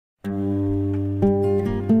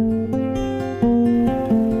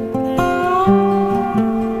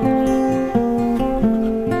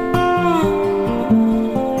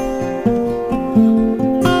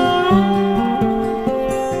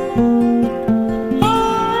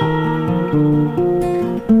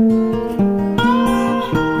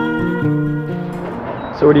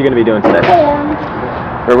what are you going to be doing today?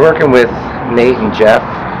 We're working with Nate and Jeff,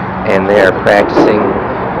 and they are practicing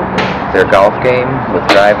their golf game with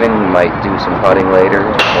driving. We might do some putting later,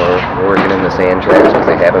 or we're working in the sand tracks because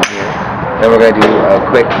they have them here. Then we're going to do a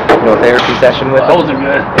quick hypnotherapy session with them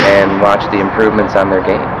and watch the improvements on their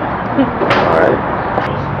game. All right.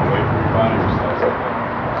 Away from your body, yourself.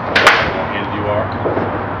 And you are.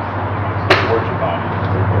 Towards your body.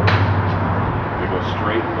 We go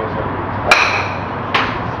straight, it goes over.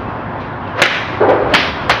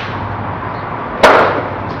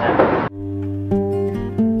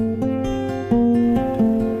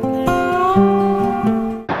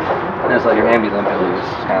 Just let your hand be limp and loose.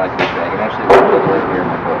 It's kind of like a big bag. And actually, a little bit here in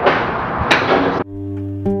my foot.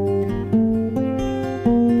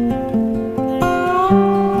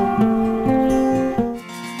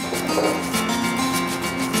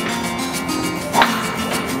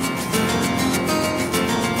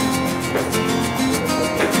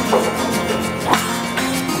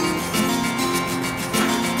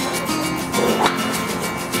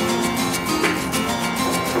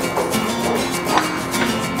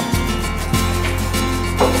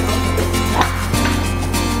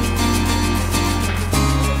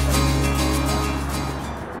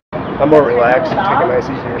 I'm more relaxed and take a nice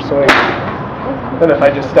easier swing than if I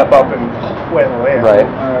just step up and wail away. Right.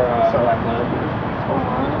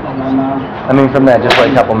 I mean, from that just like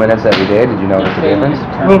couple minutes that we did you notice a difference?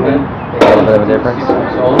 A little bit of a difference.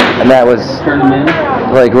 And that was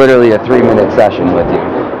like literally a 3-minute session with you.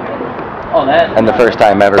 And the first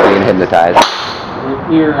time ever being hypnotized.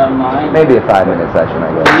 Maybe a 5-minute session, I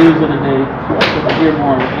guess.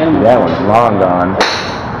 That one's long gone.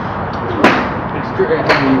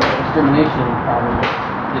 Extermination problem.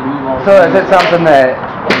 So is it something that,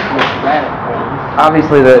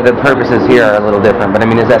 obviously the purposes here are a little different, but I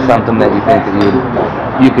mean, is that something that you think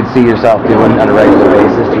that you could see yourself doing on a regular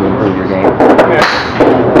basis to improve your game?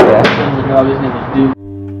 Yeah.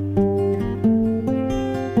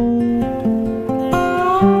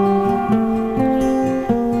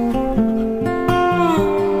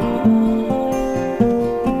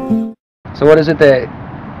 So what is it that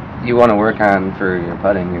you want to work on for your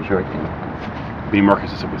putting, your short game? Be more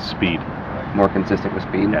consistent with speed. More consistent with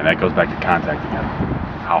speed? Yeah, and that goes back to contact again.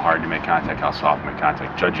 How hard you make contact, how soft you make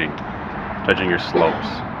contact, judging your slopes.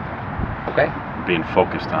 Okay. Being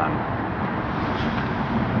focused on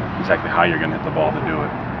exactly how you're going to hit the ball to do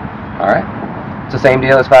it. All right. It's the same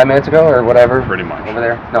deal as 5 minutes ago, or whatever? Pretty much. Over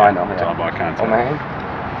there? No, yeah, I know. It's all about contact. On my hand?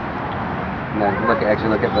 And then look at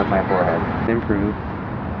my forehead. Improve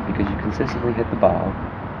because you consistently hit the ball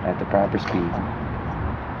at the proper speed.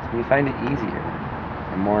 So you find it easier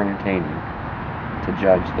and more entertaining to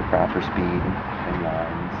judge the proper speed and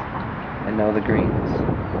lines and know the greens.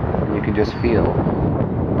 And you can just feel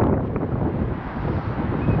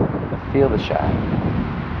the shot.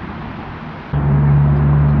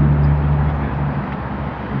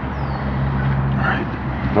 Alright.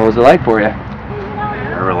 What was it like for you?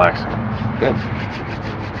 Very relaxing. Good.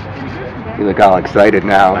 You look all excited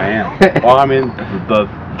now. I am. Well, I mean, the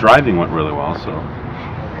driving went really well, so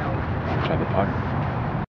try the putter.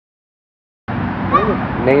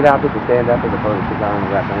 Nate opted to stand up as opposed to sit down on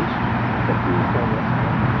the left bench. That's a good shot.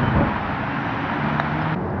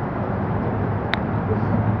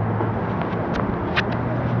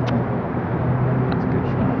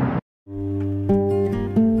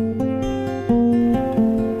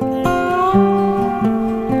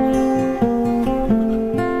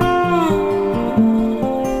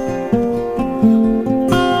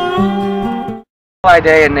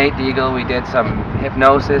 Day and Nate Deagle, we did some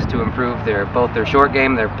hypnosis to improve both their short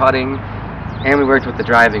game, their putting, and we worked with the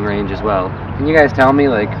driving range as well. Can you guys tell me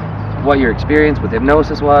like what your experience with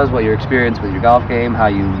hypnosis was, what your experience with your golf game, how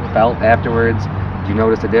you felt afterwards? Did you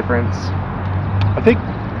notice a difference? I think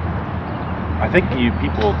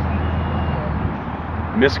people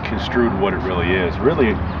misconstrued what it really is.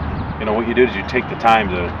 Really, what you did is you take the time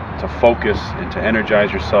to focus and to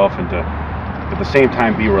energize yourself and to at the same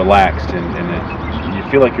time be relaxed and you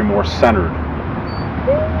feel like you're more centered.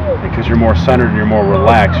 Because you're more centered and you're more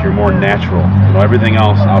relaxed, you're more natural. Everything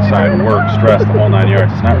else outside, work, stress, the whole 9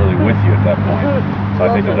 yards, it's not really with you at that point. So I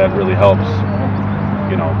think that really helps,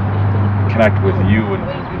 connect with you and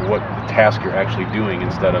what the task you're actually doing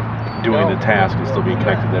instead of doing the task and still being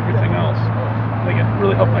connected to everything else. I think it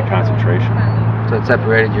really helped my concentration. So it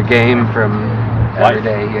separated your game from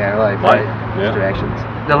everyday life, right? Distractions.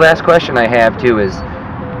 The last question I have too is,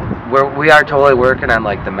 we are totally working on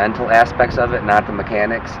like the mental aspects of it, not the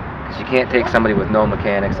mechanics, because you can't take somebody with no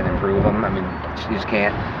mechanics and improve them. I mean, you just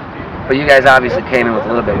can't. But you guys obviously came in with a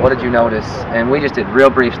little bit. What did you notice? And we just did real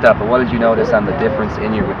brief stuff, but what did you notice on the difference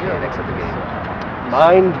in your mechanics of the game?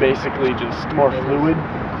 Mine basically just more fluid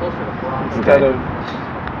instead of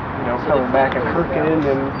coming back and hurting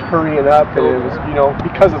and hurrying up, and it was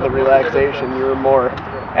because of the relaxation you were more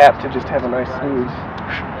apt to just have a nice smooth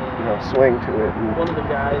swing to it, and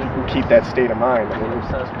if you can keep that state of mind, I mean,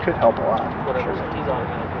 it could help a lot. Sure.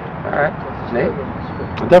 All right, Nate?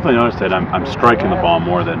 I definitely noticed that I'm striking the ball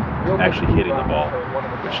more than actually hitting the ball,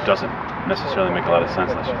 which doesn't necessarily make a lot of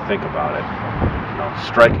sense unless you think about it.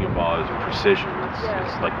 Striking a ball is precision.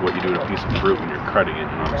 It's like what you do to a piece of fruit when you're cutting it.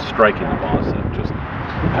 I'm striking the ball instead of just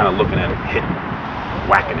kind of looking at it, hitting,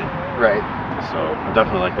 whacking it. Right. So I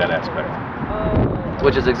definitely like that aspect.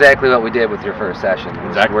 Which is exactly what we did with your first session.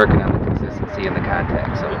 Exactly. Working on the consistency and the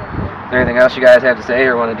contact. So, is there anything else you guys have to say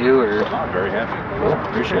or want to do? Or? I'm very happy.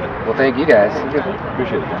 Appreciate it. Well, thank you guys.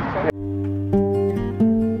 Appreciate it, Dan.